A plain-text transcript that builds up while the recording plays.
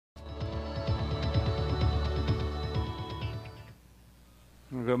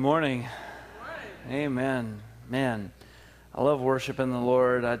Good morning. Amen. Man, I love worshiping the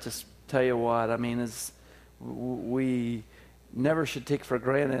Lord. I just tell you what, I mean, we never should take for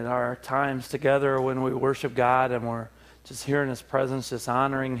granted our times together when we worship God and we're just here in His presence, just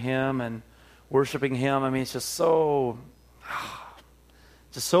honoring Him and worshiping Him. I mean, it's just so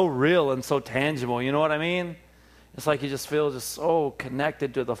real and so tangible. You know what I mean? It's like you just feel just so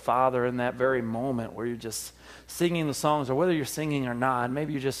connected to the Father in that very moment where you're just singing the songs, or whether you're singing or not.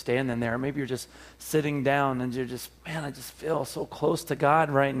 Maybe you're just standing there. Maybe you're just sitting down and you're just, man, I just feel so close to God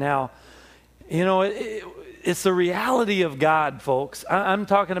right now. You know, it's the reality of God, folks. I'm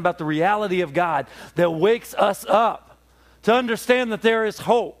talking about the reality of God that wakes us up to understand that there is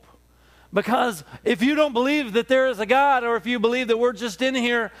hope. Because if you don't believe that there is a God, or if you believe that we're just in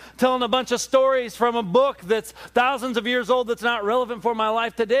here telling a bunch of stories from a book that's thousands of years old that's not relevant for my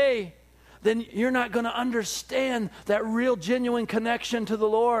life today, then you're not going to understand that real, genuine connection to the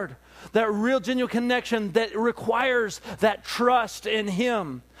Lord. That real, genuine connection that requires that trust in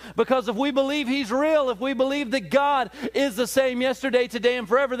Him. Because if we believe He's real, if we believe that God is the same yesterday, today, and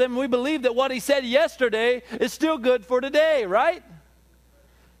forever, then we believe that what He said yesterday is still good for today, right?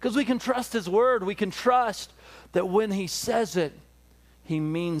 Because we can trust His word. We can trust that when He says it, He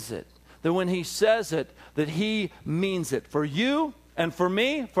means it. That when He says it, that He means it. For you and for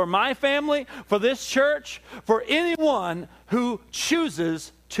me, for my family, for this church, for anyone who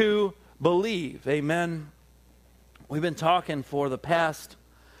chooses to believe. Amen. We've been talking for the past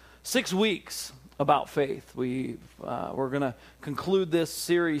 6 weeks about faith. We're going to conclude this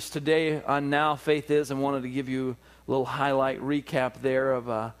series today on Now Faith Is, and wanted to give you a little highlight recap there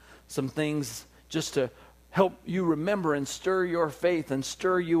of some things just to help you remember and stir your faith and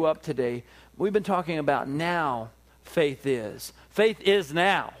stir you up today. We've been talking about now faith is. Faith is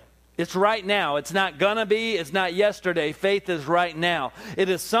now. It's right now. It's not gonna be. It's not yesterday. Faith is right now. It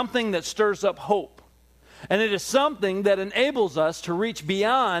is something that stirs up hope. And it is something that enables us to reach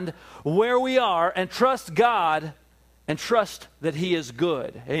beyond where we are and trust God and trust that He is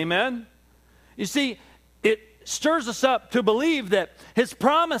good. Amen? You see, it stirs us up to believe that His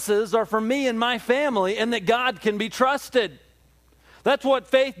promises are for me and my family and that God can be trusted. That's what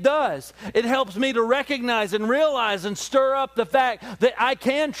faith does. It helps me to recognize and realize and stir up the fact that I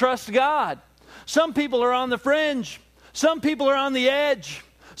can trust God. Some people are on the fringe. Some people are on the edge.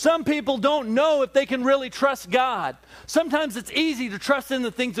 Some people don't know if they can really trust God. Sometimes it's easy to trust in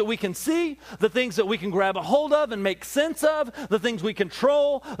the things that we can see, the things that we can grab a hold of and make sense of, the things we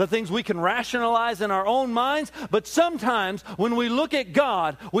control, the things we can rationalize in our own minds. But sometimes when we look at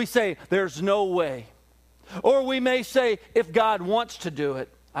God, we say, there's no way. Or we may say, if God wants to do it,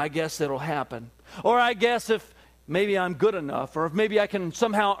 I guess it'll happen. Or I guess if maybe I'm good enough, or if maybe I can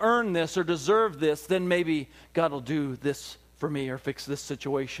somehow earn this or deserve this, then maybe God will do this for me or fix this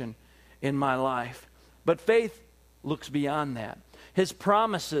situation in my life. But faith looks beyond that. His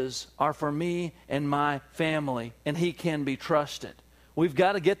promises are for me and my family, and He can be trusted. We've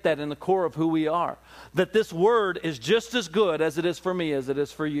got to get that in the core of who we are. That this word is just as good as it is for me as it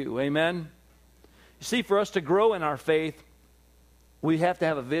is for you. Amen? You see, for us to grow in our faith, we have to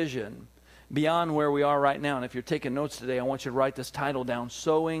have a vision beyond where we are right now. And if you're taking notes today, I want you to write this title down,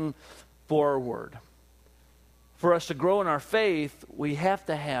 Sowing Forward. For us to grow in our faith, we have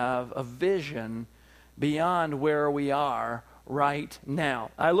to have a vision beyond where we are right now.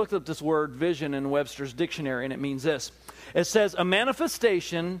 I looked up this word vision in Webster's dictionary, and it means this. It says, a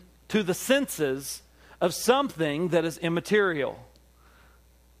manifestation to the senses of something that is immaterial.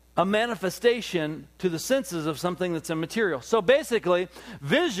 A manifestation to the senses of something that's immaterial. So basically,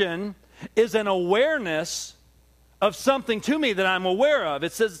 vision is an awareness of something to me that I'm aware of.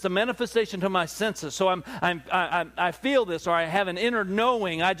 It says it's a manifestation to my senses. So I feel this, or I have an inner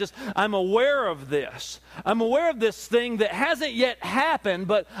knowing. I'm aware of this. I'm aware of this thing that hasn't yet happened,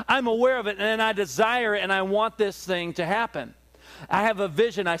 but I'm aware of it, and I desire it, and I want this thing to happen. I have a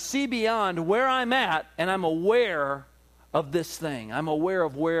vision. I see beyond where I'm at, and I'm aware of this thing. I'm aware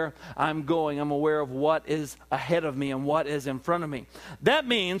of where I'm going. I'm aware of what is ahead of me and what is in front of me. That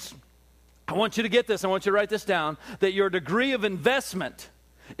means, I want you to get this, I want you to write this down, that your degree of investment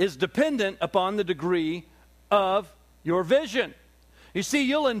is dependent upon the degree of your vision. You see,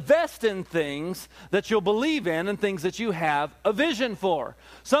 you'll invest in things that you'll believe in and things that you have a vision for.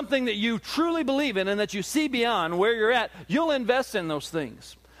 Something that you truly believe in and that you see beyond where you're at, you'll invest in those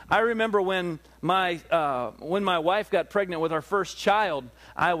things. I remember when my wife got pregnant with our first child,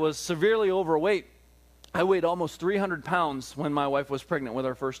 I was severely overweight. I weighed almost 300 pounds when my wife was pregnant with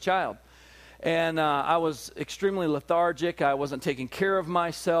our first child. And I was extremely lethargic. I wasn't taking care of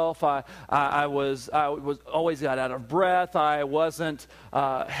myself. I was always got out of breath. I wasn't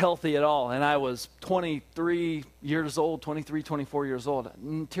healthy at all. And I was 23 years old, 23, 24 years old,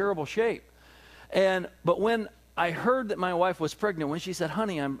 in terrible shape. But when I heard that my wife was pregnant, when she said,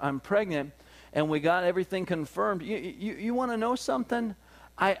 honey, I'm pregnant, and we got everything confirmed, you want to know something?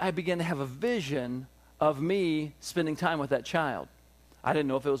 I began to have a vision of me spending time with that child. I didn't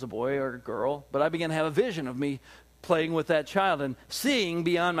know if it was a boy or a girl, but I began to have a vision of me playing with that child and seeing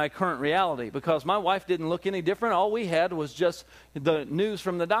beyond my current reality, because my wife didn't look any different. All we had was just the news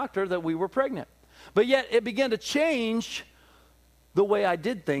from the doctor that we were pregnant. But yet it began to change the way I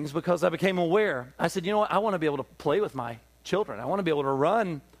did things, because I became aware. I said, you know what? I want to be able to play with my children. I want to be able to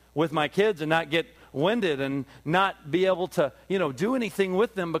run with my kids and not get winded and not be able to, do anything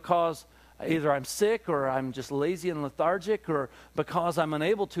with them because either I'm sick or I'm just lazy and lethargic or because I'm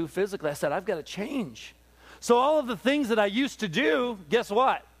unable to physically. I said, I've got to change. So all of the things that I used to do, guess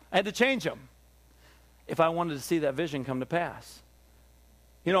what? I had to change them if I wanted to see that vision come to pass.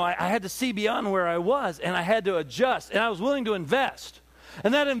 I had to see beyond where I was, and I had to adjust, and I was willing to invest.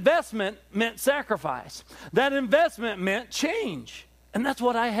 And that investment meant sacrifice. That investment meant change. And that's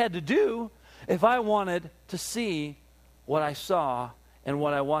what I had to do if I wanted to see what I saw and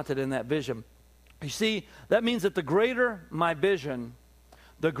what I wanted in that vision. You see, that means that the greater my vision,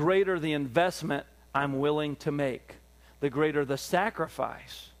 the greater the investment I'm willing to make, the greater the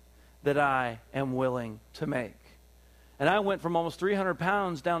sacrifice that I am willing to make. And I went from almost 300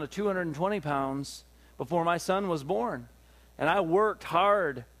 pounds down to 220 pounds before my son was born. And I worked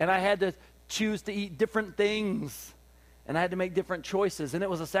hard, and I had to choose to eat different things, and I had to make different choices, and it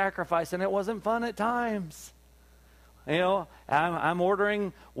was a sacrifice, and it wasn't fun at times. I'm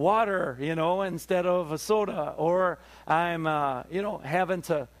ordering water, instead of a soda, or I'm, having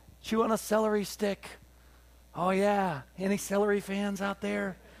to chew on a celery stick. Oh, yeah. Any celery fans out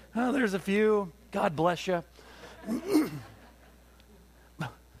there? Oh, there's a few. God bless you.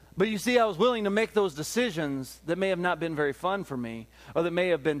 But you see, I was willing to make those decisions that may have not been very fun for me, or that may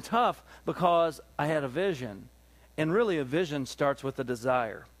have been tough, because I had a vision. And really, a vision starts with a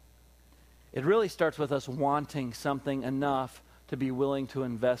desire. It really starts with us wanting something enough to be willing to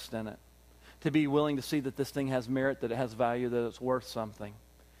invest in it, to be willing to see that this thing has merit, that it has value, that it's worth something.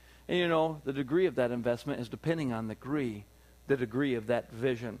 And the degree of that investment is depending on the degree of that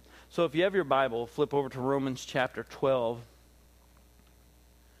vision. So if you have your Bible, flip over to Romans chapter 12.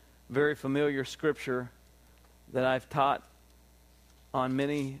 Very familiar scripture that I've taught on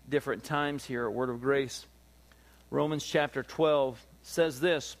many different times here at Word of Grace. Romans chapter 12 says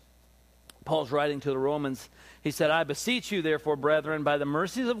this. Paul's writing to the Romans. He said, I beseech you, therefore, brethren, by the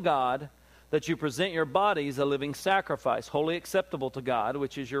mercies of God, that you present your bodies a living sacrifice, wholly acceptable to God,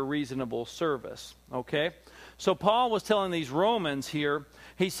 which is your reasonable service. Okay? So Paul was telling these Romans here,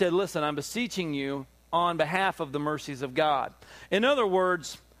 he said, listen, I'm beseeching you on behalf of the mercies of God. In other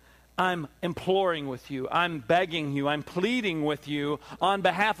words, I'm imploring with you, I'm begging you, I'm pleading with you on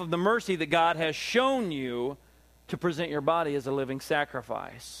behalf of the mercy that God has shown you to present your body as a living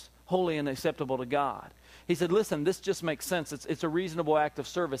sacrifice, holy and acceptable to God. He said, listen, this just makes sense. It's a reasonable act of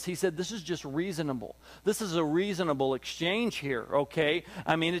service. He said, this is just reasonable. This is a reasonable exchange here, okay?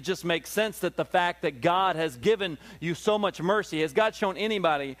 I mean, it just makes sense that the fact that God has given you so much mercy. Has God shown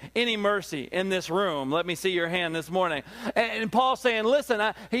anybody any mercy in this room? Let me see your hand this morning. And Paul's saying, listen,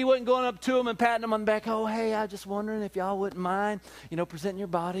 he wasn't going up to him and patting him on the back. Oh, hey, I was just wondering if y'all wouldn't mind, presenting your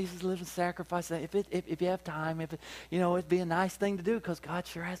bodies as a living sacrifice. If you have time, it'd be a nice thing to do, because God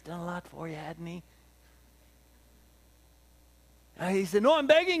sure has done a lot for you, hadn't he? He said, no, I'm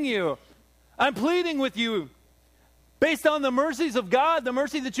begging you. I'm pleading with you. Based on the mercies of God, the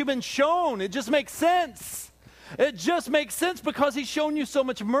mercy that you've been shown, it just makes sense. It just makes sense because he's shown you so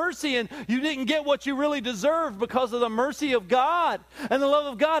much mercy, and you didn't get what you really deserved because of the mercy of God and the love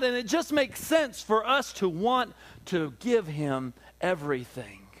of God. And it just makes sense for us to want to give him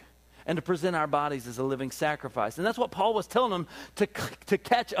everything and to present our bodies as a living sacrifice. And that's what Paul was telling them, to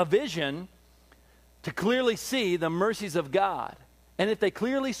catch a vision, to clearly see the mercies of God. And if they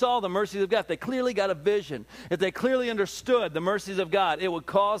clearly saw the mercies of God, if they clearly got a vision, if they clearly understood the mercies of God, it would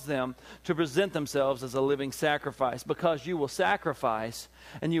cause them to present themselves as a living sacrifice, because you will sacrifice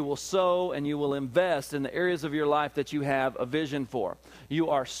and you will sow and you will invest in the areas of your life that you have a vision for. You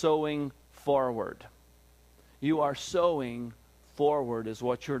are sowing forward. You are sowing forward is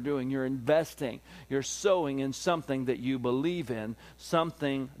what you're doing. You're investing. You're sowing in something that you believe in,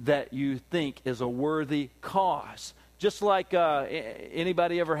 something that you think is a worthy cause. Just like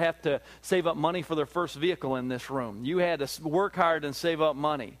anybody ever have to save up money for their first vehicle in this room. You had to work hard and save up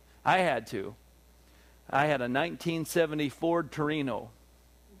money. I had to. I had a 1970 Ford Torino.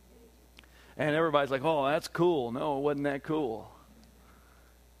 And everybody's like, oh, that's cool. No, it wasn't that cool.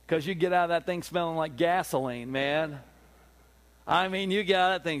 Because you get out of that thing smelling like gasoline, man. I mean, you get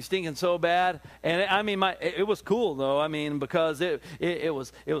out of that thing stinking so bad. And it was cool though. I mean, because it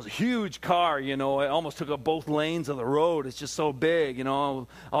was a huge car, you know. It almost took up both lanes of the road. It's just so big, you know,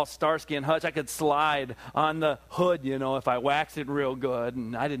 all Starsky and Hutch. I could slide on the hood, you know, if I waxed it real good.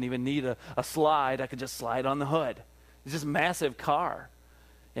 And I didn't even need a slide. I could just slide on the hood. It's just a massive car.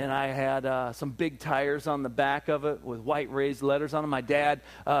 And I had some big tires on the back of it with white raised letters on them. My dad,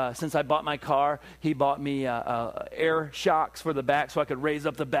 since I bought my car, he bought me air shocks for the back so I could raise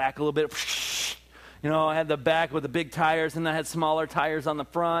up the back a little bit. You know, I had the back with the big tires, and I had smaller tires on the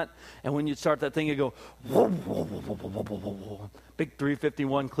front. And when you'd start that thing, it'd go, whoa, whoa, whoa, whoa, whoa, whoa, whoa, whoa. Big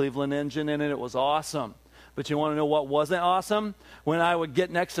 351 Cleveland engine in it. It was awesome. But you want to know what wasn't awesome? When I would get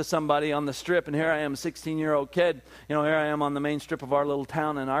next to somebody on the strip, and here I am, a 16-year-old kid, you know, here I am on the main strip of our little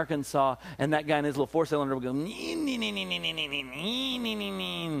town in Arkansas, and that guy in his little four-cylinder would go, and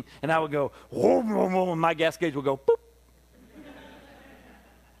I would go, whoa, whoa, whoa, and my gas gauge would go, boop.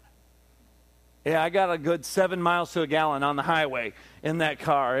 Yeah, I got a good 7 miles to a gallon on the highway in that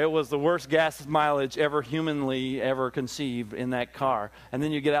car. It was the worst gas mileage humanly ever conceived in that car. And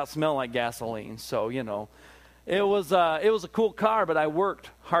then you get out smelling like gasoline. So, you know, it was a cool car, but I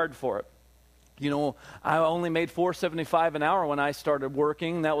worked hard for it. You know, I only made $4.75 an hour when I started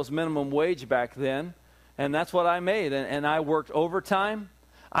working. That was minimum wage back then. And that's what I made. And I worked overtime.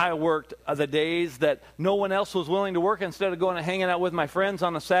 I worked the days that no one else was willing to work. Instead of going and hanging out with my friends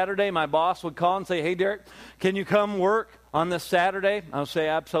on a Saturday, my boss would call and say, hey, Derek, can you come work on this Saturday? I would say,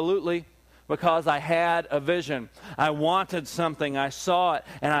 absolutely, because I had a vision. I wanted something. I saw it,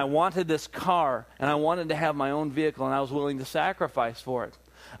 and I wanted this car, and I wanted to have my own vehicle, and I was willing to sacrifice for it.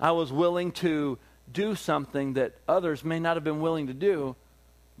 I was willing to do something that others may not have been willing to do,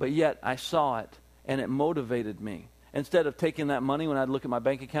 but yet I saw it, and it motivated me. Instead of taking that money when I'd look at my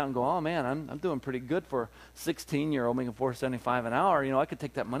bank account and go, oh, man, I'm doing pretty good for a 16-year-old making $4.75 an hour. You know, I could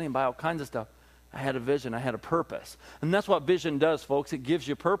take that money and buy all kinds of stuff. I had a vision. I had a purpose. And that's what vision does, folks. It gives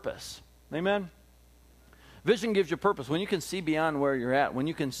you purpose. Amen? Vision gives you purpose. When you can see beyond where you're at, when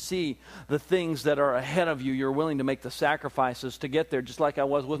you can see the things that are ahead of you, you're willing to make the sacrifices to get there, just like I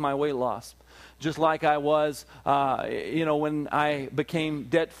was with my weight loss. Just like I was, when I became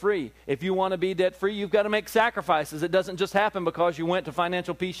debt-free. If you want to be debt-free, you've got to make sacrifices. It doesn't just happen because you went to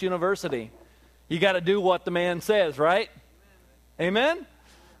Financial Peace University. You got to do what the man says, right? Amen?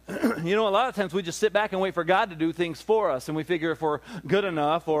 You know, a lot of times we just sit back and wait for God to do things for us, and we figure if we're good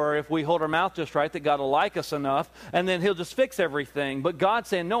enough or if we hold our mouth just right that God will like us enough, and then he'll just fix everything. But God's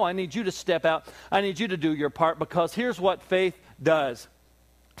saying, no, I need you to step out. I need you to do your part, because here's what faith does.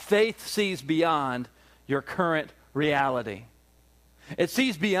 Faith sees beyond your current reality. It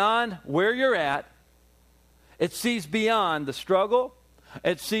sees beyond where you're at. It sees beyond the struggle.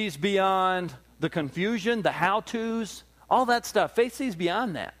 It sees beyond the confusion, the how-tos, all that stuff. Faith sees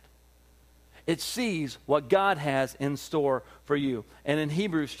beyond that. It sees what God has in store for you. And in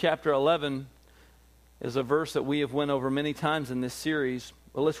Hebrews chapter 11 is a verse that we have went over many times in this series.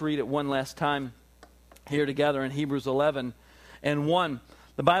 Well, let's read it one last time here together in Hebrews 11 and 1.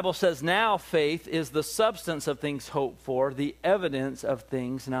 The Bible says, now faith is the substance of things hoped for, the evidence of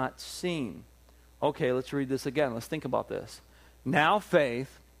things not seen. Okay, let's read this again. Let's think about this. Now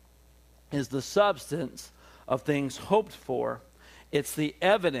faith is the substance of things hoped for. It's the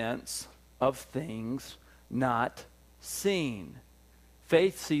evidence of things not seen.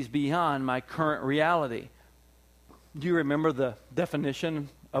 Faith sees beyond my current reality. Do you remember the definition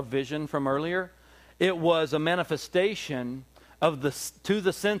of vision from earlier? It was a manifestation to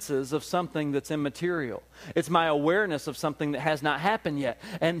the senses of something that's immaterial. It's my awareness of something that has not happened yet.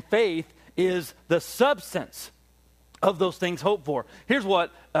 And faith is the substance of those things hoped for. Here's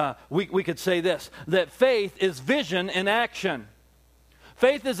what we could say this, that faith is vision in action.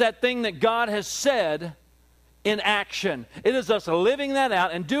 Faith is that thing that God has said in action. It is us living that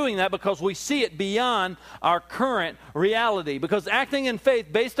out and doing that because we see it beyond our current reality. Because acting in faith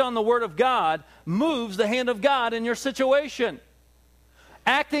based on the Word of God moves the hand of God in your situation.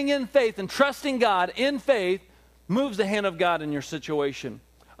 Acting in faith and trusting God in faith moves the hand of God in your situation.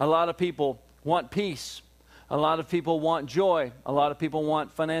 A lot of people want peace. A lot of people want joy. A lot of people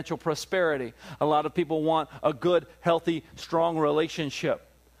want financial prosperity. A lot of people want a good, healthy, strong relationship.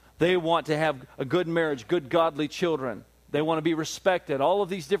 They want to have a good marriage, good, godly children. They want to be respected. All of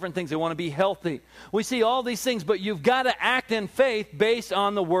these different things. They want to be healthy. We see all these things, but you've got to act in faith based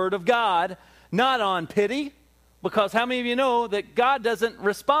on the Word of God, not on pity Because how many of you know that God doesn't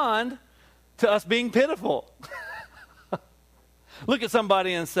respond to us being pitiful? Look at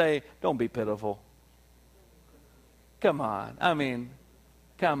somebody and say, don't be pitiful. Come on. I mean,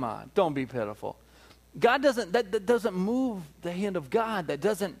 come on. Don't be pitiful. God doesn't, that doesn't move the hand of God.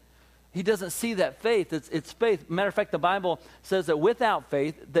 He doesn't see that faith. It's faith. Matter of fact, the Bible says that without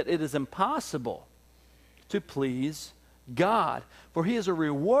faith, that it is impossible to please God. For he is a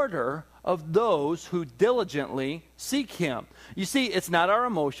rewarder of those who diligently seek him. You see, it's not our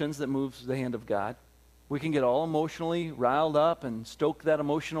emotions that moves the hand of God. We can get all emotionally riled up and stoke that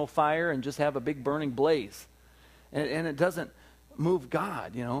emotional fire and just have a big burning blaze. And it doesn't move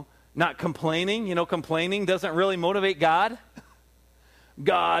God, you know. Not complaining. You know, complaining doesn't really motivate God.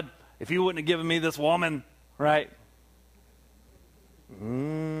 God, if you wouldn't have given me this woman, right?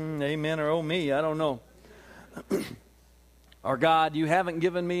 Amen or oh me, I don't know. Or God, you haven't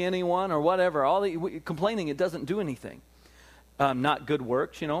given me anyone or whatever. Complaining, it doesn't do anything. Not good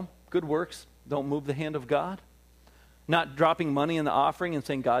works, you know. Good works don't move the hand of God. Not dropping money in the offering and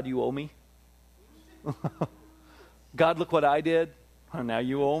saying, God, you owe me. God, look what I did. Oh, now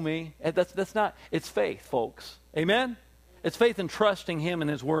you owe me. That's not, it's faith, folks. Amen? It's faith in trusting him and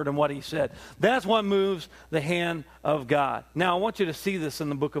his word and what he said. That's what moves the hand of God. Now, I want you to see this in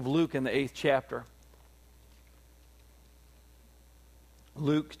the book of Luke in the 8th chapter.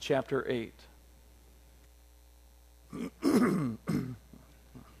 Luke chapter 8.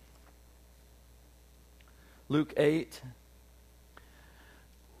 Luke 8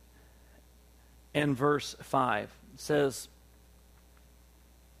 and verse 5 says,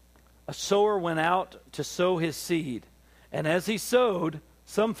 a sower went out to sow his seed, and as he sowed,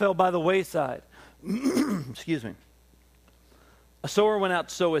 some fell by the wayside. Excuse me. A sower went out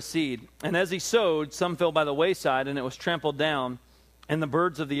to sow his seed, and as he sowed, some fell by the wayside, and it was trampled down, and the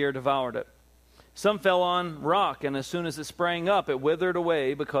birds of the air devoured it. Some fell on rock, and as soon as it sprang up, it withered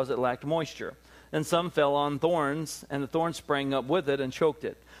away because it lacked moisture. And some fell on thorns, and the thorns sprang up with it and choked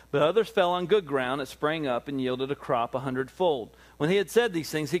it. But others fell on good ground. It sprang up and yielded a crop 100-fold. When he had said these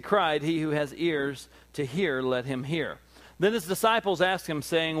things, he cried, he who has ears to hear, let him hear. Then his disciples asked him,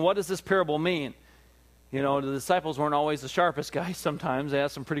 saying, what does this parable mean? You know, the disciples weren't always the sharpest guys sometimes. They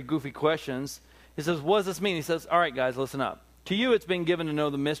asked some pretty goofy questions. He says, what does this mean? He says, all right, guys, listen up. To you it's been given to know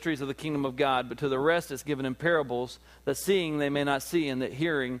the mysteries of the kingdom of God, but to the rest it's given in parables, that seeing they may not see, and that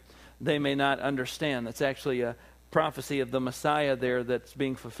hearing they may not understand. That's actually a prophecy of the Messiah there that's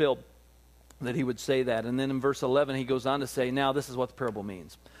being fulfilled, that he would say that. And then in verse 11 he goes on to say, now this is what the parable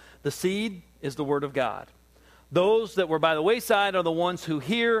means. The seed is the word of God. Those that were by the wayside are the ones who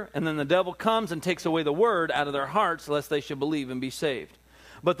hear, and then the devil comes and takes away the word out of their hearts, lest they should believe and be saved.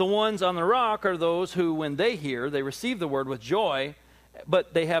 But the ones on the rock are those who, when they hear, they receive the word with joy,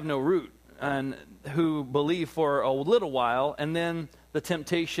 but they have no root, and who believe for a little while, and then the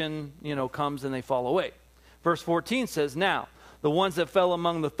temptation, comes and they fall away. Verse 14 says, now, the ones that fell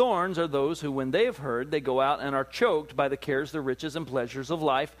among the thorns are those who, when they have heard, they go out and are choked by the cares, the riches, and pleasures of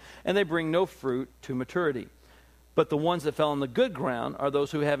life, and they bring no fruit to maturity. But the ones that fell on the good ground are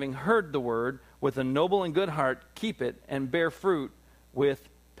those who, having heard the word, with a noble and good heart, keep it and bear fruit with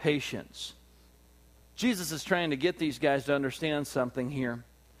patience. Jesus is trying to get these guys to understand something here.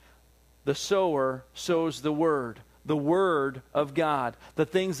 The sower sows the word of God, the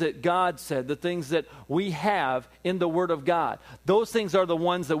things that God said, the things that we have in the word of God. Those things are the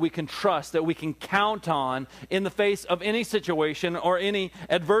ones that we can trust, that we can count on in the face of any situation or any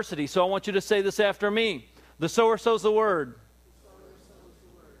adversity. So I want you to say this after me. The sower sows the word.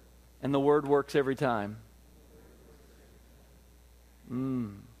 And the word works every time.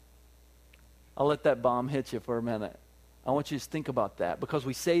 I'll let that bomb hit you for a minute. I want you to think about that, because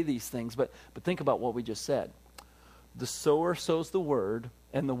we say these things, but think about what we just said. The sower sows the word,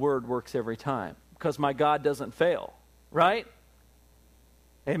 and the word works every time, because my God doesn't fail, right?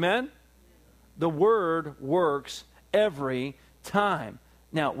 Amen? The word works every time.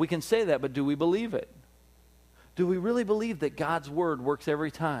 Now, we can say that, but do we believe it? Do we really believe that God's word works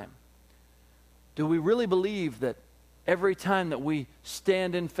every time? Do we really believe that every time that we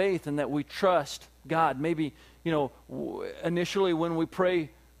stand in faith and that we trust God, maybe, initially when we pray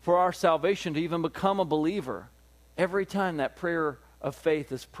for our salvation to even become a believer, every time that prayer of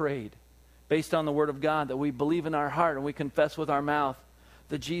faith is prayed based on the word of God, that we believe in our heart and we confess with our mouth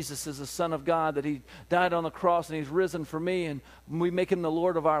that Jesus is the Son of God, that he died on the cross and he's risen for me, and we make him the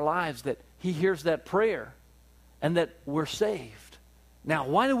Lord of our lives, that he hears that prayer and that we're saved. Now,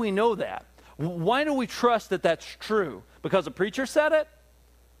 why do we know that? Why do we trust that that's true? Because a preacher said it?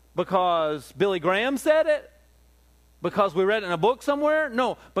 Because Billy Graham said it? Because we read it in a book somewhere?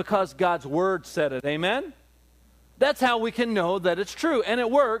 No, because God's word said it. Amen? That's how we can know that it's true. And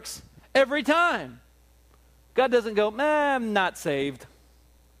it works every time. God doesn't go, I'm not saved.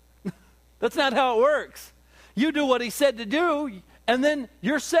 That's not how it works. You do what he said to do, and then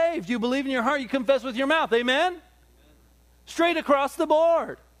you're saved. You believe in your heart, you confess with your mouth. Amen? Straight across the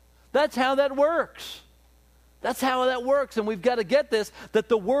board. That's how that works. That's how that works. And we've got to get this, that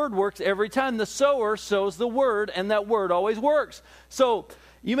the word works every time. The sower sows the word, and that word always works. So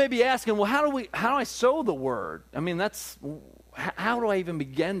you may be asking, well, how do I sow the word? I mean, how do I even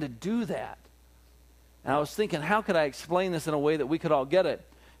begin to do that? And I was thinking, how could I explain this in a way that we could all get it?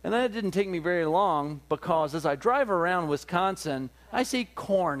 And that didn't take me very long, because as I drive around Wisconsin, I see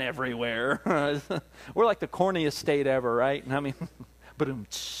corn everywhere. We're like the corniest state ever, right? I mean,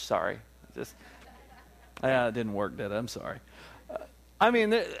 sorry. It didn't work, did it? I'm sorry.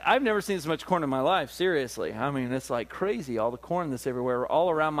 I've never seen as much corn in my life, seriously. I mean, it's like crazy, all the corn that's everywhere. All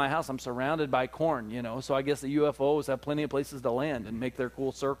around my house, I'm surrounded by corn, so I guess the UFOs have plenty of places to land and make their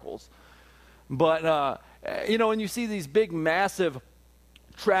cool circles. But, when you see these big, massive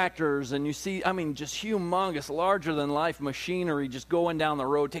tractors, and you see, just humongous, larger than life machinery just going down the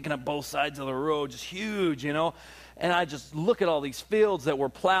road, taking up both sides of the road, just huge, And I just look at all these fields that were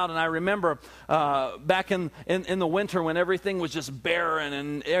plowed, and I remember back in the winter when everything was just barren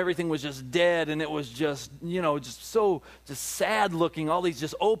and everything was just dead, and it was just, just sad looking, all these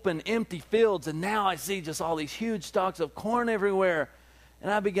just open, empty fields, and now I see just all these huge stalks of corn everywhere. And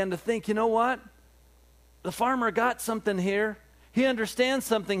I began to think, you know what? The farmer got something here. He understands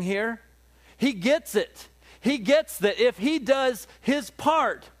something here. He gets it. He gets that if he does his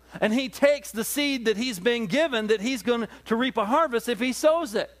part and he takes the seed that he's been given, that he's going to reap a harvest if he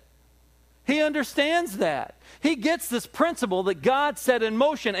sows it. He understands that. He gets this principle that God set in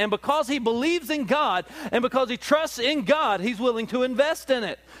motion, and because he believes in God and because he trusts in God, he's willing to invest in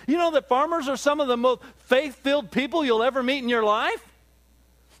it. You know that farmers are some of the most faith-filled people you'll ever meet in your life?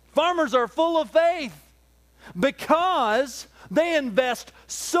 Farmers are full of faith because they invest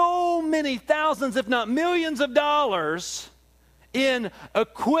so many thousands, if not millions of dollars in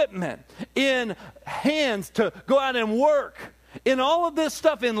equipment, in hands to go out and work, in all of this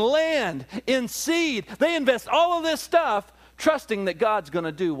stuff, in land, in seed. They invest all of this stuff trusting that God's going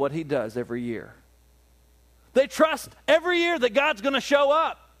to do what he does every year. They trust every year that God's going to show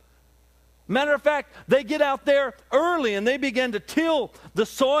up. Matter of fact, they get out there early and they begin to till the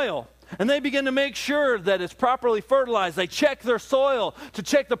soil. And they begin to make sure that it's properly fertilized. They check their soil to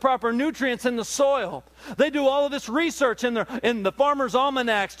check the proper nutrients in the soil. They do all of this research in the farmer's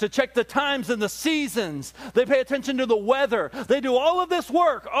almanacs to check the times and the seasons. They pay attention to the weather. They do all of this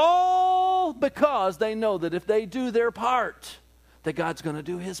work, all because they know that if they do their part, that God's going to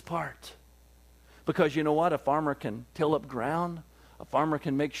do his part. Because you know what? A farmer can till up ground. A farmer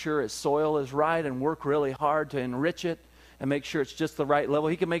can make sure his soil is right and work really hard to enrich it and make sure it's just the right level.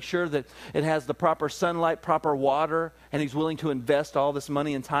 He can make sure that it has the proper sunlight, proper water, and he's willing to invest all this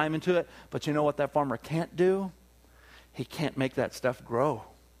money and time into it. But you know what that farmer can't do? He can't make that stuff grow.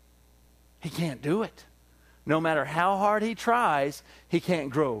 He can't do it. No matter how hard he tries, he can't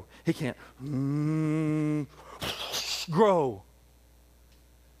grow. He can't grow.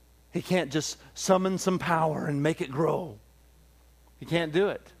 He can't just summon some power and make it grow. He can't do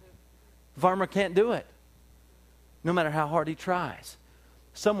it. The farmer can't do it. No matter how hard he tries.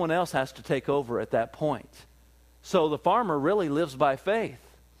 Someone else has to take over at that point. So the farmer really lives by faith.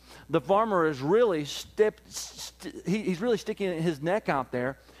 The farmer is really he's really sticking his neck out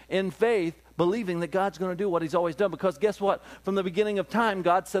there in faith, believing that God's going to do what he's always done. Because guess what? From the beginning of time,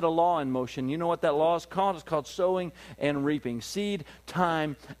 God set a law in motion. You know what that law is called? It's called sowing and reaping. Seed,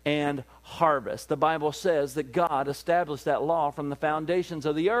 time, and harvest. The Bible says that God established that law from the foundations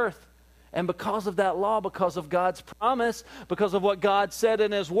of the earth. And because of that law, because of God's promise, because of what God said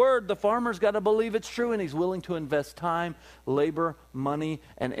in his word, the farmer's got to believe it's true, and he's willing to invest time, labor, money,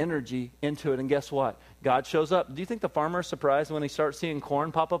 and energy into it. And guess what? God shows up. Do you think the farmer's surprised when he starts seeing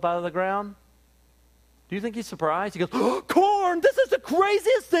corn pop up out of the ground? Do you think he's surprised? He goes, oh, corn! This is the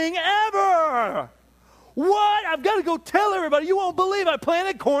craziest thing ever! What? I've got to go tell everybody. You won't believe I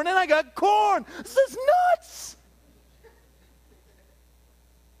planted corn and I got corn. This is nuts!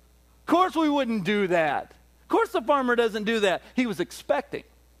 Of course we wouldn't do that. Of course the farmer doesn't do that. He was expecting,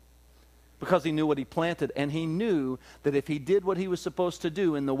 because he knew what he planted, and he knew that if he did what he was supposed to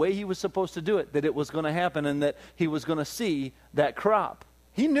do in the way he was supposed to do it, that it was going to happen and that he was going to see that crop.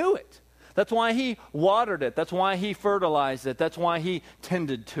 He knew it. That's why he watered it. That's why he fertilized it. That's why he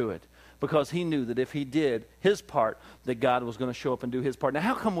tended to it. Because he knew that if he did his part, that God was going to show up and do his part. Now,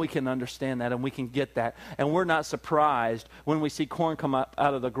 how come we can understand that and we can get that, and we're not surprised when we see corn come up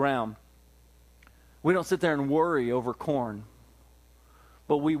out of the ground? We don't sit there and worry over corn,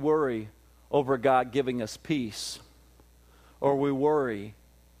 but we worry over God giving us peace, or we worry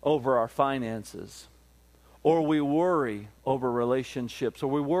over our finances, or we worry over relationships, or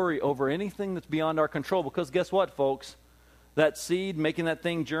we worry over anything that's beyond our control. Because guess what, folks? That seed, making that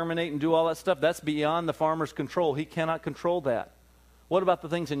thing germinate and do all that stuff, that's beyond the farmer's control. He cannot control that. What about the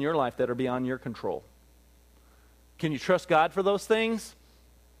things in your life that are beyond your control? Can you trust God for those things?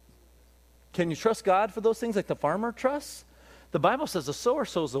 Can you trust God for those things like the farmer trusts? The Bible says the sower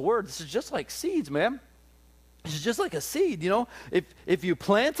sows the word. This is just like seeds, man. This is just like a seed, you know. If you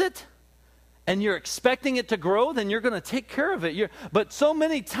plant it and you're expecting it to grow, then you're going to take care of it. But so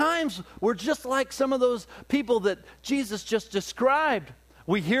many times we're just like some of those people that Jesus just described.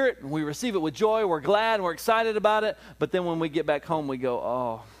 We hear it and we receive it with joy. We're glad and we're excited about it. But then when we get back home, we go,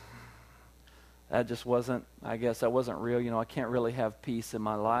 oh, that just wasn't, I guess that wasn't real. You know, I can't really have peace in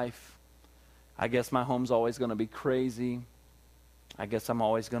my life. I guess my home's always going to be crazy. I guess I'm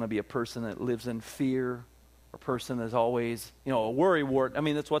always going to be a person that lives in fear. A person that's always, you know, a worrywart. I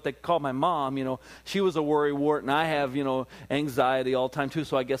mean, that's what they call my mom, you know. She was a worrywart, and I have, you know, anxiety all the time too,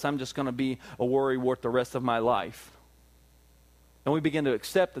 so I guess I'm just going to be a worrywart the rest of my life. And we begin to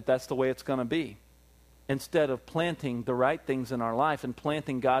accept that that's the way it's going to be, instead of planting the right things in our life and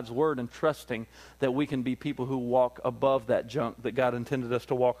planting God's word and trusting that we can be people who walk above that junk that God intended us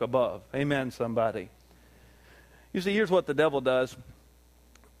to walk above. Amen, somebody. You see, here's what the devil does.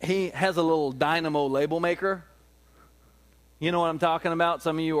 He has a little dynamo label maker. You know what I'm talking about?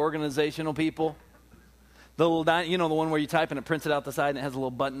 Some of you organizational people. The little, you know, the one where you type and it prints it out the side and it has a little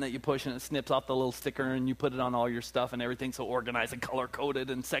button that you push and it snips off the little sticker and you put it on all your stuff and everything's so organized and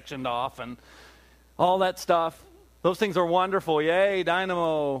color-coded and sectioned off and all that stuff. Those things are wonderful. Yay,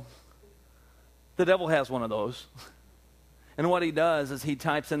 dynamo. The devil has one of those. And what he does is he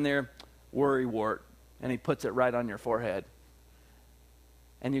types in there, worrywart, and he puts it right on your forehead.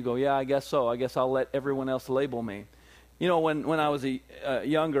 And you go, yeah, I guess so. I guess I'll let everyone else label me. You know, when I was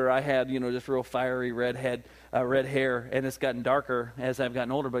younger, I had, you know, just real fiery red hair, and it's gotten darker as I've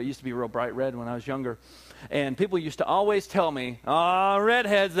gotten older, but it used to be real bright red when I was younger. And people used to always tell me, oh,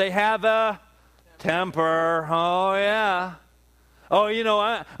 redheads, they have a temper. Oh, yeah. Oh, you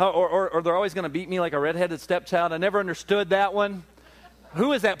know, or they're always going to beat me like a redheaded stepchild. I never understood that one.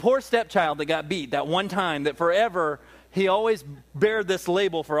 Who is that poor stepchild that got beat that one time that forever he always bared this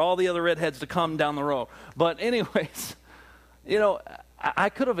label for all the other redheads to come down the road? But anyways, you know, I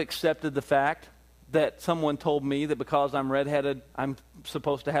could have accepted the fact that someone told me that because I'm redheaded, I'm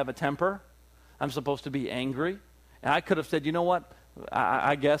supposed to have a temper. I'm supposed to be angry. And I could have said, you know what?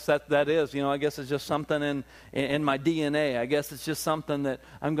 I guess that is, you know, I guess it's just something in my DNA. I guess it's just something that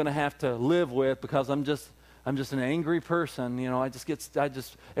I'm going to have to live with because I'm just an angry person. You know,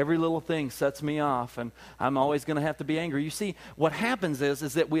 every little thing sets me off, and I'm always going to have to be angry. You see, what happens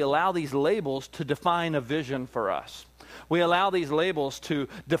is that we allow these labels to define a vision for us. We allow these labels to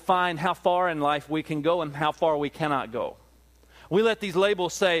define how far in life we can go and how far we cannot go. We let these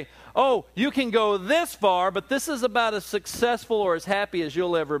labels say, oh, you can go this far, but this is about as successful or as happy as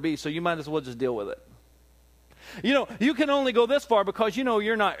you'll ever be, so you might as well just deal with it. You know, you can only go this far because, you know,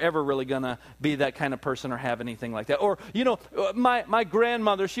 you're not ever really going to be that kind of person or have anything like that. Or, you know, my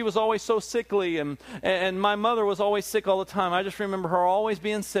grandmother, she was always so sickly, and my mother was always sick all the time. I just remember her always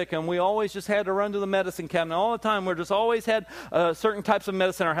being sick, and we always just had to run to the medicine cabinet all the time. We just always had certain types of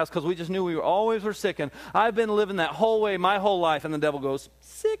medicine in our house because we just knew we always were sick. And I've been living that whole way my whole life, and the devil goes,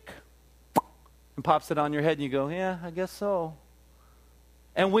 sick, and pops it on your head, and you go, yeah, I guess so.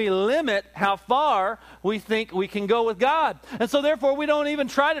 And we limit how far we think we can go with God. And so therefore we don't even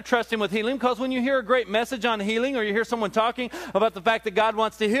try to trust Him with healing, because when you hear a great message on healing or you hear someone talking about the fact that God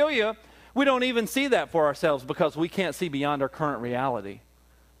wants to heal you, we don't even see that for ourselves because we can't see beyond our current reality.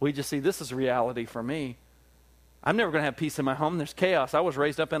 We just see, this is reality for me. I'm never going to have peace in my home. There's chaos. I was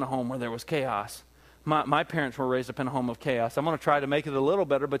raised up in a home where there was chaos. My parents were raised up in a home of chaos. I'm going to try to make it a little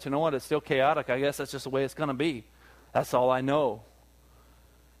better, but you know what? It's still chaotic. I guess that's just the way it's going to be. That's all I know.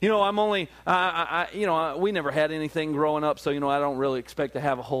 You know, I'm only, we never had anything growing up, so, you know, I don't really expect to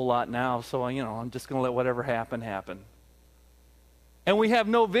have a whole lot now. So, you know, I'm just going to let whatever happen. And we have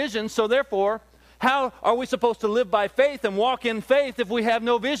no vision, so therefore, how are we supposed to live by faith and walk in faith if we have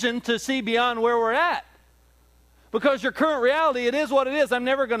no vision to see beyond where we're at? Because your current reality, it is what it is. I'm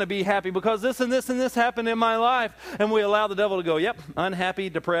never going to be happy because this and this and this happened in my life. And we allow the devil to go, yep, unhappy,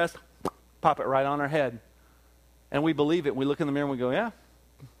 depressed, pop it right on our head. And we believe it. We look in the mirror and we go, yeah,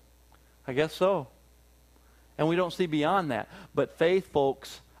 I guess so. And we don't see beyond that. But faith,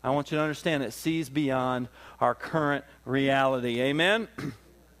 folks, I want you to understand, it sees beyond our current reality. Amen?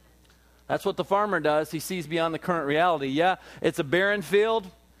 That's what the farmer does. He sees beyond the current reality. Yeah, it's a barren field.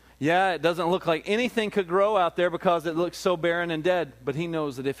 Yeah, it doesn't look like anything could grow out there because it looks so barren and dead. But he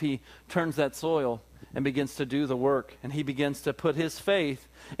knows that if he turns that soil and begins to do the work, and he begins to put his faith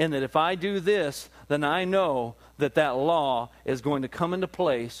in that if I do this, then I know that that law is going to come into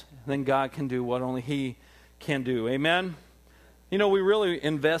place, then God can do what only he can do. Amen? You know, we really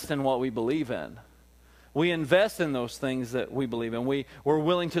invest in what we believe in. We invest in those things that we believe in. We're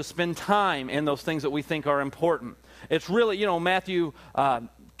willing to spend time in those things that we think are important. It's really, you know, Matthew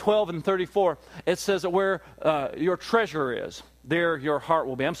 12 and 34, it says that where your treasure is, there your heart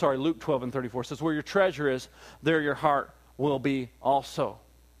will be. I'm sorry, Luke 12 and 34 says where your treasure is, there your heart will be also.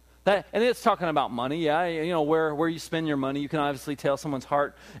 And it's talking about money, yeah. You know, where you spend your money, you can obviously tell someone's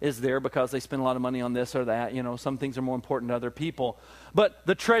heart is there because they spend a lot of money on this or that. You know, some things are more important to other people. But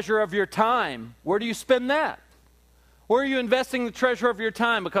the treasure of your time, where do you spend that? Where are you investing the treasure of your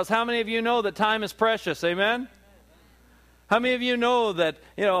time? Because how many of you know that time is precious? Amen? How many of you know that,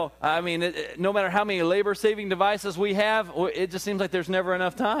 you know, I mean, no matter how many labor-saving devices we have, it just seems like there's never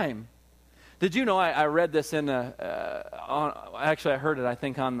enough time. Did you know, I read this actually I heard it, I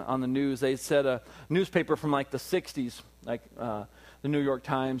think, on the news. They said a newspaper from like the 60s, like the New York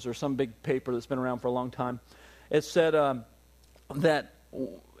Times or some big paper that's been around for a long time. It said that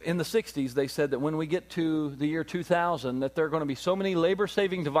in the 60s, they said that when we get to the year 2000, that there are going to be so many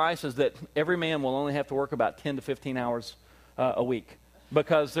labor-saving devices that every man will only have to work about 10 to 15 hours a week.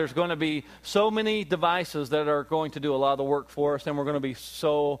 Because there's going to be so many devices that are going to do a lot of the work for us, and we're going to be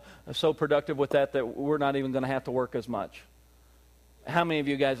so productive with that we're not even going to have to work as much. How many of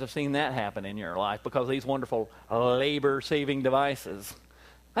you guys have seen that happen in your life because of these wonderful labor-saving devices?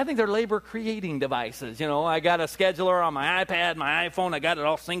 I think they're labor-creating devices. You know, I got a scheduler on my iPad, my iPhone. I got it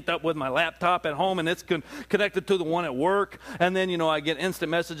all synced up with my laptop at home, and it's connected to the one at work. And then, you know, I get instant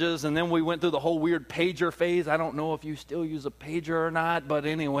messages, and then we went through the whole weird pager phase. I don't know if you still use a pager or not, but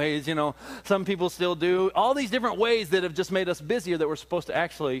anyways, you know, some people still do. All these different ways that have just made us busier that were supposed to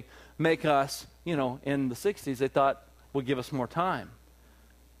actually make us, you know, in the 60s, they thought would give us more time.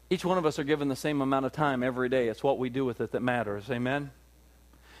 Each one of us are given the same amount of time every day. It's what we do with it that matters. Amen?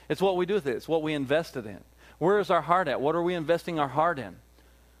 It's what we do with it. It's what we invested in. Where is our heart at? What are we investing our heart in?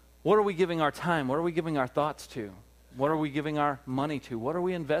 What are we giving our time? What are we giving our thoughts to? What are we giving our money to? What are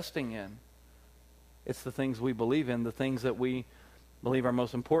we investing in? It's the things we believe in, the things that we believe are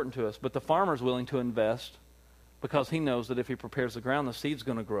most important to us. But the farmer's willing to invest because he knows that if he prepares the ground, the seed's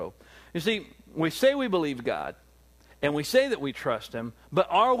going to grow. You see, we say we believe God, and we say that we trust him, but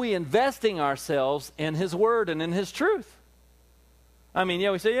are we investing ourselves in his word and in his truth? I mean,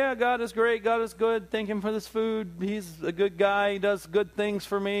 yeah, we say, yeah, God is great, God is good, thank him for this food, he's a good guy, he does good things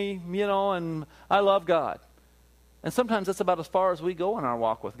for me, you know, and I love God. And sometimes that's about as far as we go in our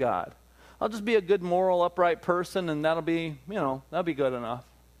walk with God. I'll just be a good, moral, upright person, and that'll be, you know, that'll be good enough.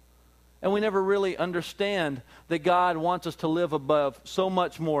 And we never really understand that God wants us to live above so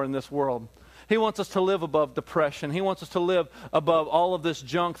much more in this world. He wants us to live above depression. He wants us to live above all of this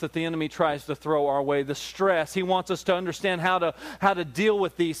junk that the enemy tries to throw our way, the stress. He wants us to understand how to deal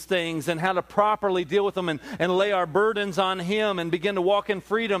with these things and how to properly deal with them and lay our burdens on him and begin to walk in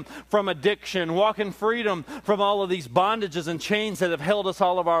freedom from addiction, walk in freedom from all of these bondages and chains that have held us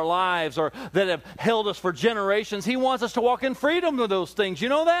all of our lives or that have held us for generations. He wants us to walk in freedom of those things. You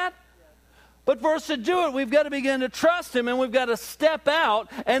know that? But for us to do it, we've got to begin to trust him, and we've got to step out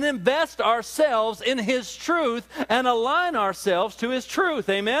and invest ourselves in his truth and align ourselves to his truth.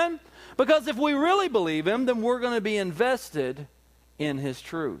 Amen? Because if we really believe him, then we're going to be invested in his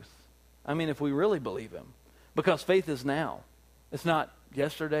truth. I mean, if we really believe him. Because faith is now. It's not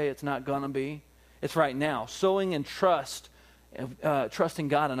yesterday. It's not going to be. It's right now. Sowing and trusting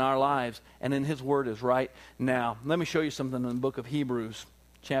God in our lives and in his word is right now. Let me show you something in the book of Hebrews.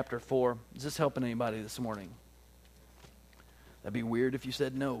 Chapter 4. Is this helping anybody this morning? That'd be weird if you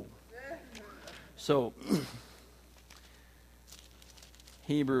said no. So,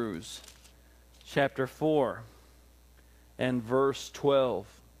 Hebrews chapter 4 and verse 12.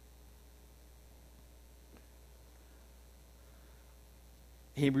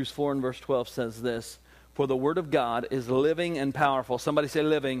 Hebrews 4 and verse 12 says this, "For the word of God is living and powerful." Somebody say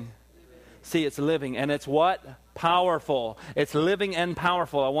living. See, it's living. And it's what? Powerful. It's living and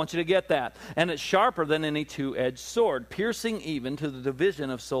powerful. I want you to get that. And it's sharper than any two-edged sword, piercing even to the division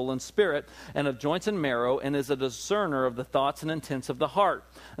of soul and spirit, and of joints and marrow, and is a discerner of the thoughts and intents of the heart.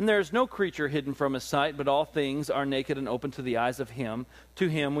 And there is no creature hidden from his sight, but all things are naked and open to the eyes of him. To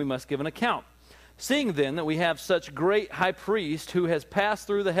him we must give an account. Seeing then that we have such great high priest who has passed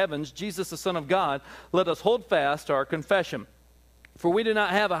through the heavens, Jesus the Son of God, let us hold fast our confession. For we do not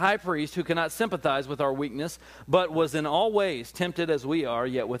have a high priest who cannot sympathize with our weakness, but was in all ways tempted as we are,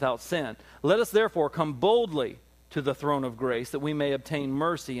 yet without sin. Let us therefore come boldly to the throne of grace, that we may obtain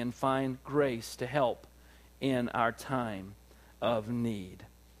mercy and find grace to help in our time of need.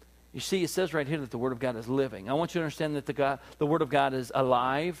 You see, it says right here that the Word of God is living. I want you to understand that the Word of God is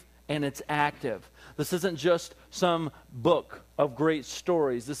alive and it's active. This isn't just some book of great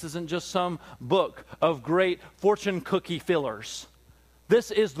stories. This isn't just some book of great fortune cookie fillers. This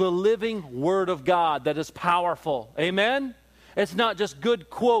is the living Word of God that is powerful. Amen? It's not just good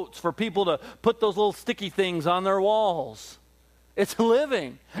quotes for people to put those little sticky things on their walls. It's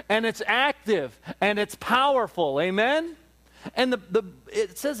living, and it's active, and it's powerful. Amen? And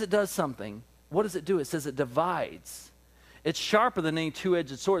it says it does something. What does it do? It says it divides. It's sharper than any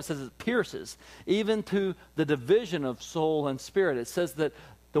two-edged sword. It says it pierces, even to the division of soul and spirit. It says that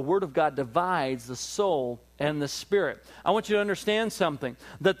the Word of God divides the soul and the spirit. I want you to understand something,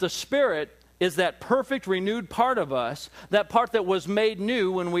 that the spirit is that perfect, renewed part of us, that part that was made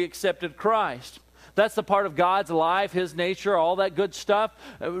new when we accepted Christ. That's the part of God's life, His nature, all that good stuff,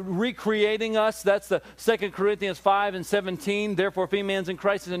 recreating us. That's the 2 Corinthians 5:17. Therefore, if any man's in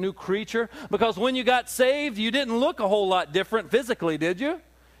Christ, is a new creature. Because when you got saved, you didn't look a whole lot different physically, did you?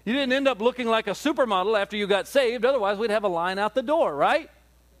 You didn't end up looking like a supermodel after you got saved. Otherwise, we'd have a line out the door, right?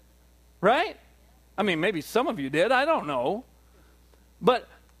 Right? I mean, maybe some of you did. I don't know. But,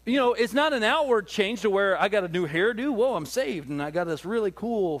 you know, it's not an outward change to where I got a new hairdo. Whoa, I'm saved, and I got this really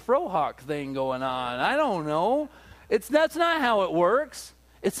cool frohawk thing going on. I don't know. That's not how it works.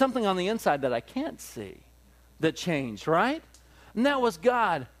 It's something on the inside that I can't see that changed, right? And that was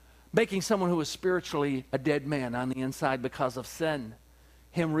God making someone who was spiritually a dead man on the inside because of sin.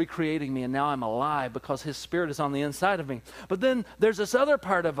 Him recreating me, and now I'm alive because His Spirit is on the inside of me. But then there's this other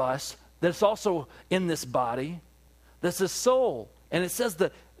part of us that's also in this body. That's the soul. And it says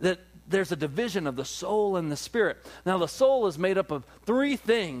that there's a division of the soul and the spirit. Now, the soul is made up of three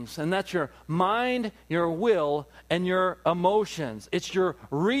things, and that's your mind, your will, and your emotions. It's your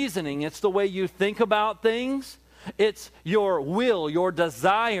reasoning. It's the way you think about things. It's your will, your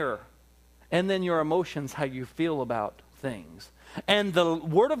desire, and then your emotions, how you feel about things. And the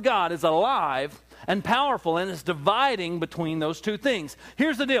Word of God is alive and powerful, and it's dividing between those two things.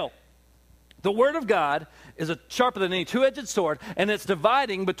 Here's the deal. The Word of God is sharper than any two-edged sword, and it's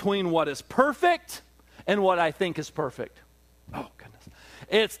dividing between what is perfect and what I think is perfect. Oh, goodness.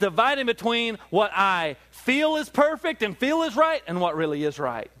 It's dividing between what I feel is perfect and feel is right and what really is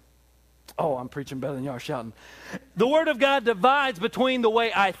right. Oh, I'm preaching better than y'all shouting. The Word of God divides between the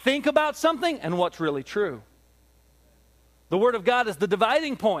way I think about something and what's really true. The Word of God is the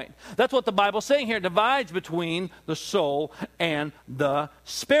dividing point. That's what the Bible's saying here. It divides between the soul and the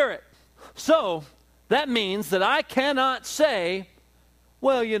spirit. So, that means that I cannot say,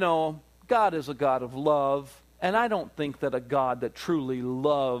 well, you know, God is a God of love, and I don't think that a God that truly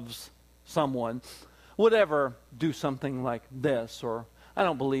loves someone would ever do something like this, or I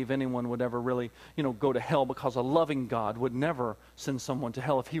don't believe anyone would ever really, you know, go to hell, because a loving God would never send someone to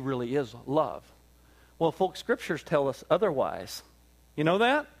hell if He really is love. Well, folks, Scriptures tell us otherwise. You know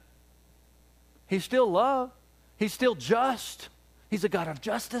that? He's still love. He's still just. He's a God of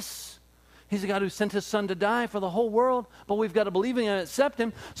justice. He's a God who sent His Son to die for the whole world, but we've got to believe in Him and accept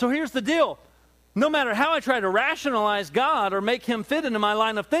Him. So here's the deal. No matter how I try to rationalize God or make Him fit into my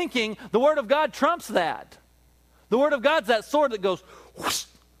line of thinking, the Word of God trumps that. The Word of God's that sword that goes whoosh,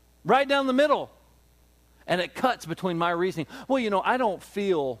 right down the middle, and it cuts between my reasoning. Well, you know, I don't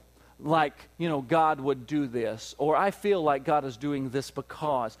feel like, you know, God would do this, or I feel like God is doing this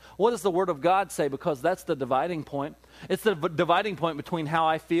because. What does the Word of God say? Because that's the dividing point. It's the dividing point between how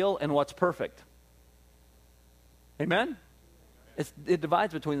I feel and what's perfect. Amen? It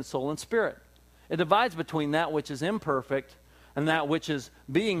divides between the soul and spirit. It divides between that which is imperfect and that which is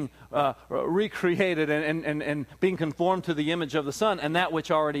being recreated and being conformed to the image of the Son, and that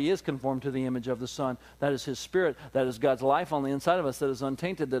which already is conformed to the image of the Son. That is His Spirit. That is God's life on the inside of us, that is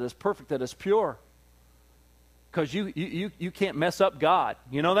untainted, that is perfect, that is pure. Because you can't mess up God.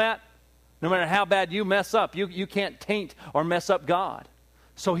 You know that? No matter how bad you mess up, you can't taint or mess up God.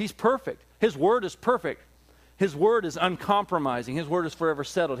 So He's perfect. His Word is perfect. His Word is uncompromising. His Word is forever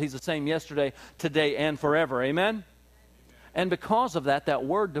settled. He's the same yesterday, today, and forever. Amen? And because of that, that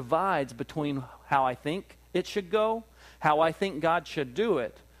Word divides between how I think it should go, how I think God should do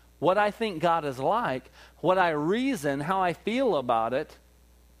it, what I think God is like, what I reason, how I feel about it.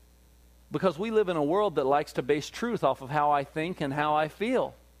 Because we live in a world that likes to base truth off of how I think and how I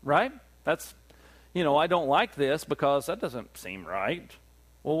feel, right? That's, you know, I don't like this because that doesn't seem right.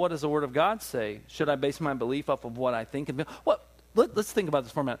 Well, what does the Word of God say? Should I base my belief off of what I think and feel? What? let's think about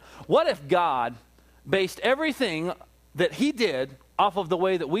this for a minute. What if God based everything that he did off of the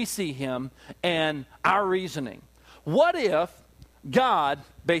way that we see him and our reasoning? What if God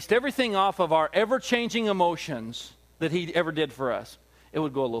based everything off of our ever-changing emotions that he ever did for us? It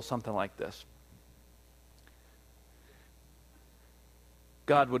would go a little something like this.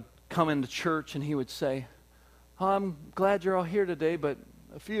 God would come into church and he would say, I'm glad you're all here today, but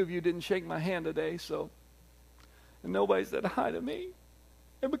a few of you didn't shake my hand today, and nobody said hi to me.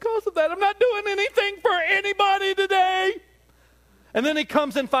 And because of that, I'm not doing anything for anybody today. And then he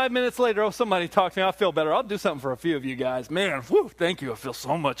comes in 5 minutes later, somebody talks to me, I feel better. I'll do something for a few of you guys. Man, whew, thank you, I feel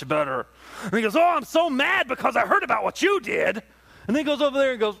so much better. And he goes, I'm so mad because I heard about what you did. And then he goes over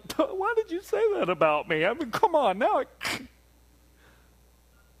there and goes, why did you say that about me? I mean, come on, now.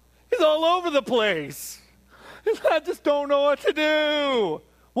 He's all over the place. I just don't know what to do.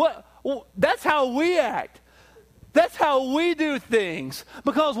 That's how we act. That's how we do things,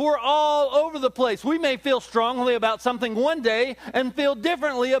 because we're all over the place. We may feel strongly about something one day and feel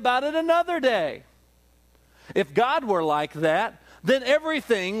differently about it another day. If God were like that, then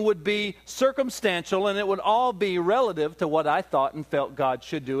everything would be circumstantial and it would all be relative to what I thought and felt God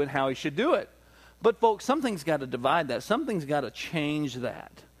should do and how he should do it. But folks, something's got to divide that. Something's got to change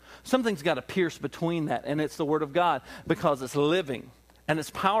that. Something's got to pierce between that, and it's the Word of God, because it's living. And it's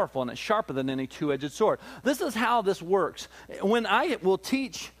powerful, and it's sharper than any two-edged sword. This is how this works. When I will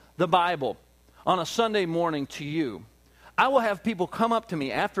teach the Bible on a Sunday morning to you, I will have people come up to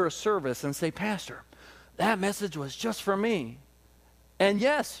me after a service and say, Pastor, that message was just for me. And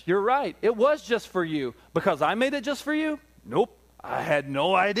yes, you're right. It was just for you. Because I made it just for you? Nope. I had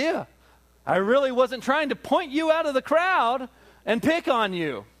no idea. I really wasn't trying to point you out of the crowd and pick on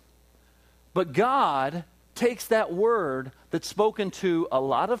you. But God takes that word that's spoken to a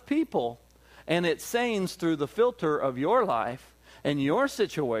lot of people, and it sails through the filter of your life and your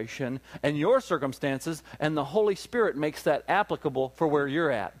situation and your circumstances, and the Holy Spirit makes that applicable for where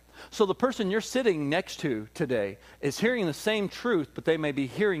you're at. So the person you're sitting next to today is hearing the same truth, but they may be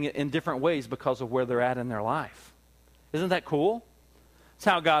hearing it in different ways because of where they're at in their life. Isn't that cool?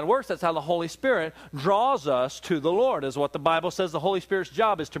 That's how God works. That's how the Holy Spirit draws us to the Lord, is what the Bible says. The Holy Spirit's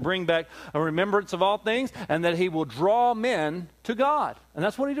job is to bring back a remembrance of all things, and that he will draw men to God. And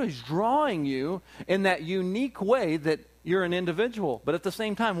that's what he does. He's drawing you in that unique way that you're an individual. But at the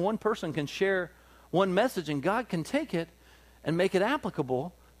same time, one person can share one message, and God can take it and make it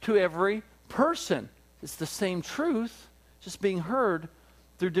applicable to every person. It's the same truth, just being heard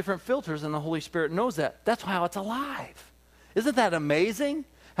through different filters, and the Holy Spirit knows that. That's how it's alive. Isn't that amazing?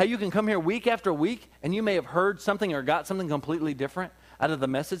 How you can come here week after week and you may have heard something or got something completely different out of the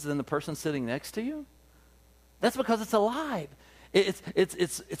message than the person sitting next to you? That's because it's alive.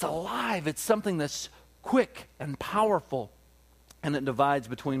 It's alive. It's something that's quick and powerful, and it divides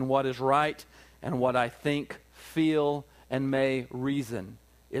between what is right and what I think, feel, and may reason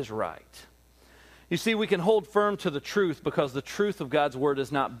is right. You see, we can hold firm to the truth because the truth of God's word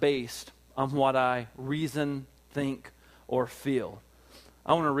is not based on what I reason, think, or feel.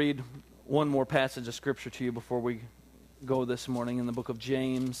 I want to read one more passage of Scripture to you before we go this morning in the book of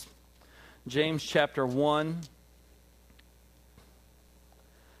James. James chapter 1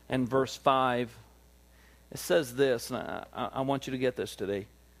 and verse 5. It says this, and I want you to get this today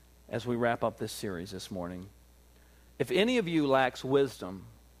as we wrap up this series this morning. If any of you lacks wisdom,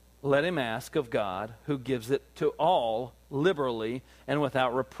 let him ask of God, who gives it to all liberally and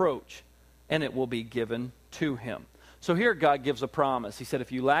without reproach, and it will be given to him. So here God gives a promise. He said,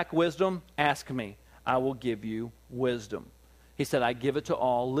 if you lack wisdom, ask me. I will give you wisdom. He said, I give it to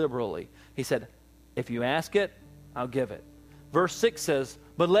all liberally. He said, if you ask it, I'll give it. Verse 6 says,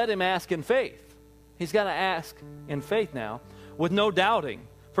 but let him ask in faith. He's got to ask in faith now, with no doubting.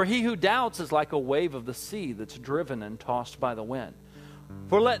 For he who doubts is like a wave of the sea that's driven and tossed by the wind.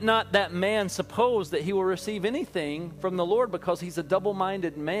 For let not that man suppose that he will receive anything from the Lord, because he's a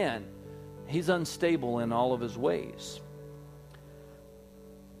double-minded man. He's unstable in all of his ways.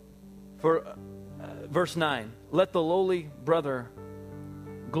 For verse 9, let the lowly brother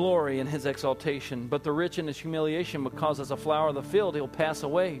glory in his exaltation, but the rich in his humiliation, because as a flower of the field he'll pass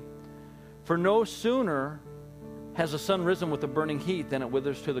away. For no sooner has the sun risen with a burning heat than it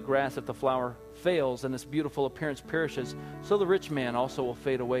withers to the grass. If the flower fails and its beautiful appearance perishes, so the rich man also will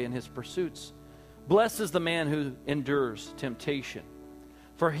fade away in his pursuits. Blessed is the man who endures temptation.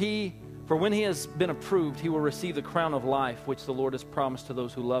 For when he has been approved, he will receive the crown of life, which the Lord has promised to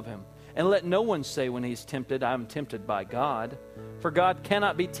those who love him. And let no one say when he is tempted, I am tempted by God. For God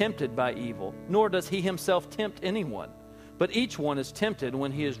cannot be tempted by evil, nor does he himself tempt anyone. But each one is tempted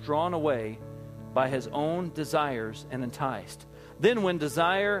when he is drawn away by his own desires and enticed. Then when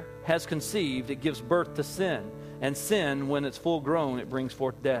desire has conceived, it gives birth to sin. And sin, when it's full grown, it brings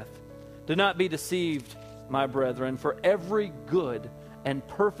forth death. Do not be deceived, my brethren, for every good and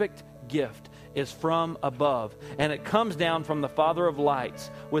perfect gift is from above, and it comes down from the Father of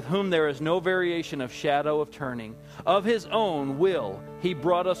lights, with whom there is no variation of shadow of turning. Of his own will he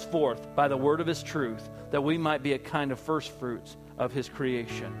brought us forth by the word of his truth, that we might be a kind of first fruits of his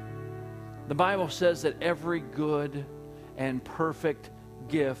creation. The Bible says that every good and perfect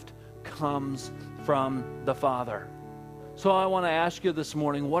gift comes from the Father. So I want to ask you this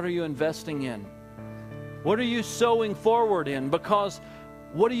morning, what are you investing in? What are you sowing forward in? Because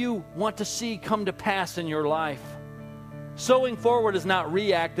what do you want to see come to pass in your life? Sowing forward is not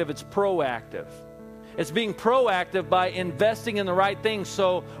reactive, it's proactive. It's being proactive by investing in the right things,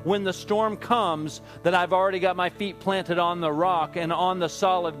 so when the storm comes, that I've already got my feet planted on the rock and on the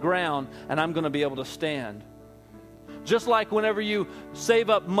solid ground, and I'm going to be able to stand. Just like whenever you save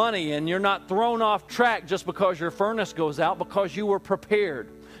up money and you're not thrown off track just because your furnace goes out, because you were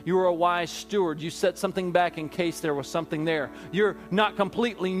prepared. You were a wise steward. You set something back in case there was something there. You're not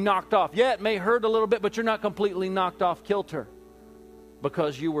completely knocked off. Yeah, it may hurt a little bit, but you're not completely knocked off kilter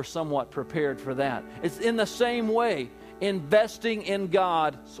because you were somewhat prepared for that. It's in the same way, investing in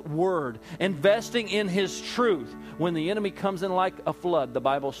God's word, investing in his truth. When the enemy comes in like a flood, the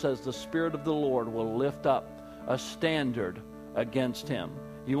Bible says the Spirit of the Lord will lift up a standard against him.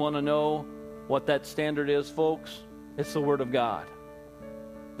 You want to know what that standard is, folks? It's the Word of God.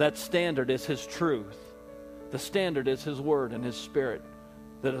 That standard is his truth. The standard is his word and his Spirit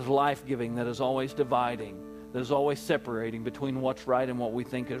that is life-giving, that is always dividing, that is always separating between what's right and what we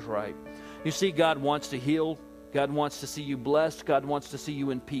think is right. You see, God wants to heal. God wants to see you blessed. God wants to see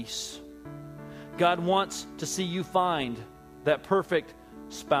you in peace. God wants to see you find that perfect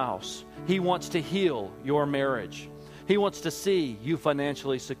spouse. He wants to heal your marriage. He wants to see you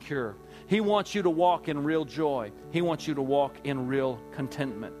financially secure. He wants you to walk in real joy. He wants you to walk in real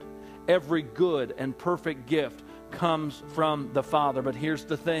contentment. Every good and perfect gift comes from the Father. But here's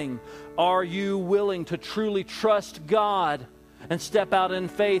the thing. Are you willing to truly trust God and step out in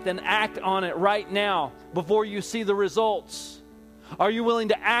faith and act on it right now before you see the results? Are you willing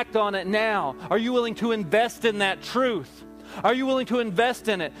to act on it now? Are you willing to invest in that truth? Are you willing to invest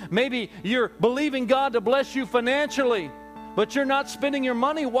in it? Maybe you're believing God to bless you financially, but you're not spending your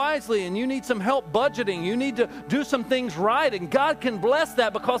money wisely and you need some help budgeting. You need to do some things right, and God can bless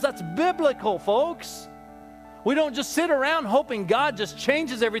that because that's biblical, folks. We don't just sit around hoping God just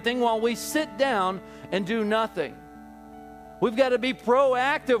changes everything while we sit down and do nothing. We've got to be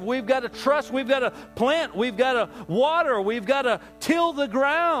proactive. We've got to trust. We've got to plant. We've got to water. We've got to till the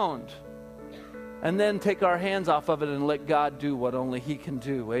ground. And then take our hands off of it and let God do what only he can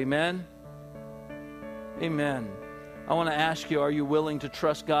do. Amen? Amen. I want to ask you, are you willing to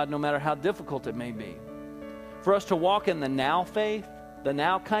trust God no matter how difficult it may be? For us to walk in the now faith, the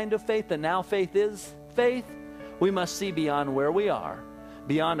now kind of faith, the now faith is faith, we must see beyond where we are,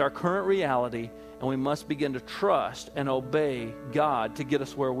 beyond our current reality, and we must begin to trust and obey God to get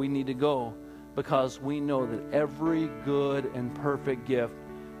us where we need to go, because we know that every good and perfect gift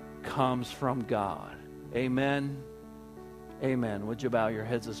comes from God. Amen. Amen. Would you bow your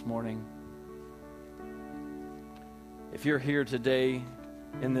heads this morning? If you're here today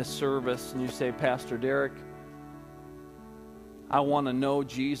in this service and you say, Pastor Derek, I want to know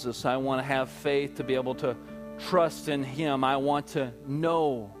Jesus. I want to have faith to be able to trust in him. I want to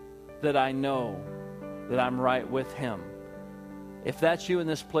know that I'm right with him. If that's you in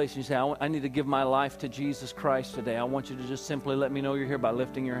this place and you say, I need to give my life to Jesus Christ today, I want you to just simply let me know you're here by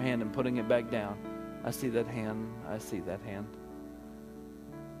lifting your hand and putting it back down. I see that hand. I see that hand.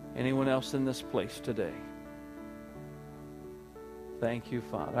 Anyone else in this place today? Thank you,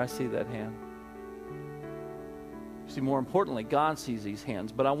 Father. I see that hand. See, more importantly, God sees these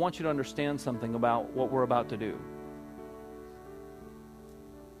hands. But I want you to understand something about what we're about to do.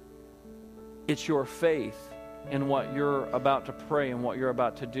 It's your faith in what you're about to pray and what you're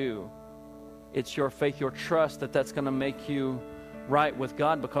about to do. It's your faith, your trust that that's going to make you right with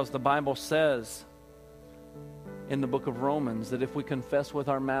God, because the Bible says in the book of Romans that if we confess with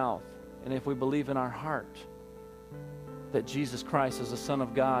our mouth and if we believe in our heart that Jesus Christ is the Son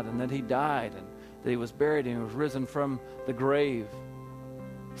of God and that he died and that he was buried and he was risen from the grave,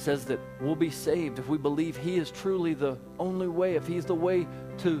 it says that we'll be saved if we believe he is truly the only way, if he's the way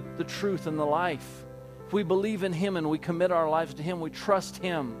to the truth and the life. If we believe in him and we commit our lives to him, we trust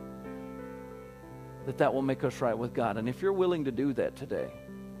him, that will make us right with God. And if you're willing to do that today,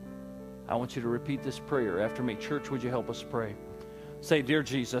 I want you to repeat this prayer after me. Church, would you help us pray? Say, Dear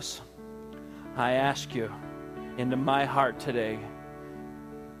Jesus, I ask you into my heart today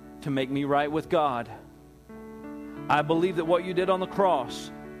to make me right with God. I believe that what you did on the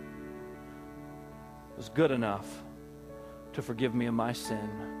cross was good enough to forgive me of my sin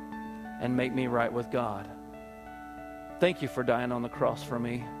and make me right with God. Thank you for dying on the cross for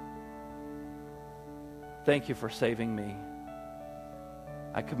me. Thank you for saving me.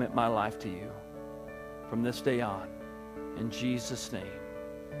 I commit my life to you from this day on. In Jesus' name,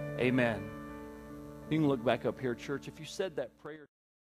 amen. You can look back up here, church. If you said that prayer